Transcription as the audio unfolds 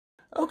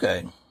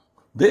Okay,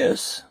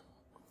 this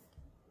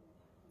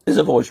is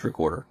a voice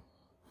recorder.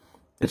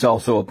 It's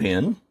also a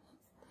pen.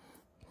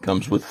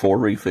 Comes with 4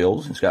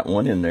 refills. It's got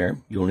one in there.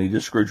 You'll need a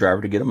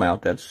screwdriver to get them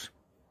out. That's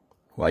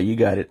why you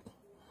got it.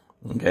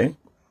 Okay?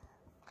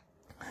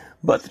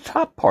 But the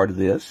top part of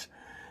this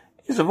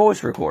is a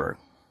voice recorder.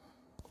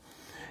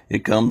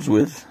 It comes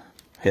with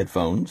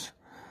headphones,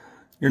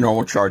 your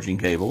normal charging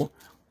cable.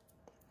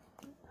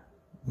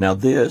 Now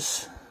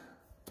this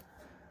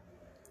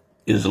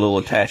is a little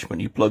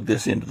attachment. You plug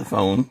this into the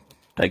phone,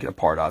 take it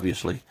apart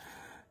obviously,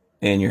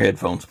 and your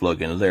headphones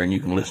plug into there, and you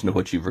can listen to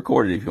what you've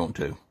recorded if you want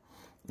to.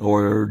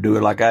 Or do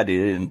it like I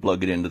did and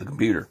plug it into the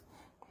computer.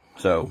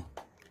 So,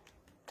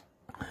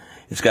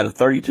 it's got a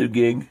 32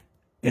 gig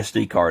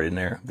SD card in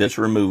there that's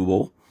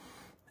removable,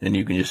 and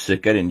you can just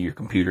stick that into your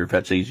computer if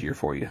that's easier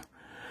for you.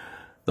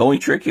 The only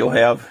trick you'll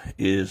have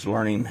is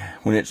learning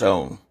when it's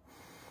on.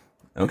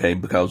 Okay,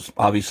 because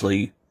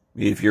obviously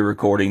if you're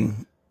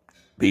recording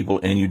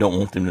people and you don't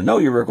want them to know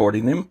you're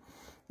recording them,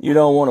 you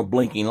don't want a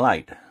blinking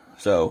light.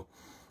 So,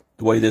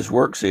 the way this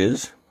works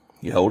is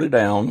you hold it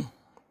down,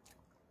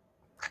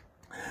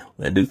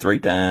 let it do 3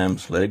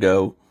 times, let it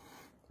go.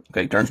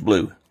 Okay, it turns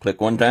blue.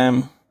 Click 1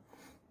 time.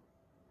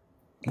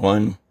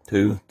 1,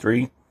 2,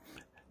 3.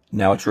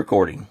 Now it's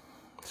recording.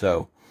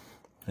 So,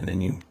 and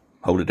then you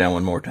hold it down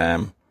 1 more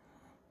time,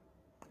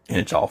 and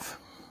it's off.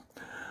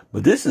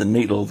 But this is a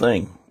neat little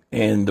thing.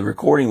 And the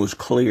recording was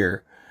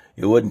clear.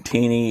 It wasn't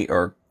teeny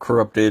or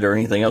corrupted or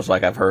anything else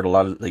like I've heard a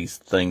lot of these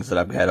things that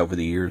I've had over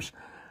the years.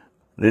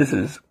 This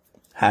is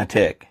high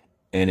tech,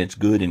 and it's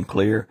good and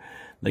clear.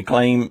 They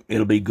claim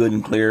it'll be good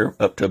and clear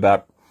up to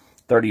about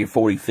 30 or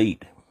 40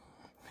 feet,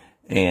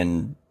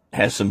 and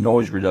has some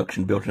noise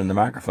reduction built in the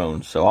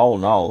microphones. So all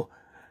in all,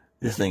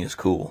 this thing is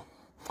cool.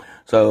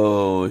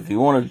 So if you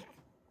want to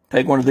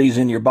take one of these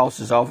in your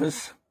boss's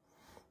office,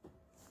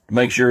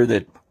 make sure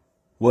that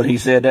what he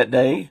said that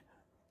day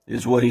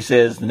is what he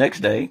says the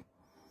next day,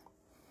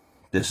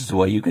 this is the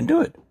way you can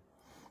do it.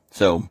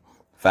 So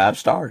 5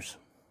 stars.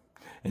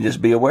 And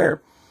just be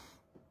aware,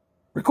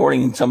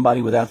 recording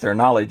somebody without their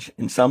knowledge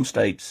in some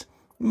states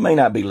may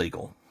not be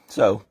legal.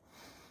 So,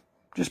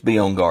 just be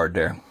on guard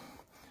there.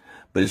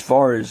 But as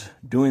far as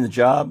doing the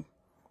job,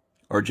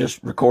 or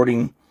just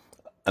recording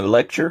a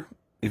lecture,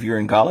 if you're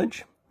in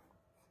college,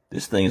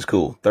 this thing is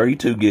cool.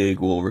 32 gig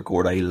will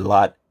record a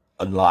lot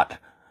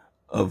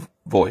of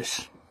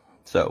voice.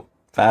 So,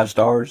 5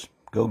 stars,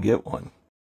 go get one.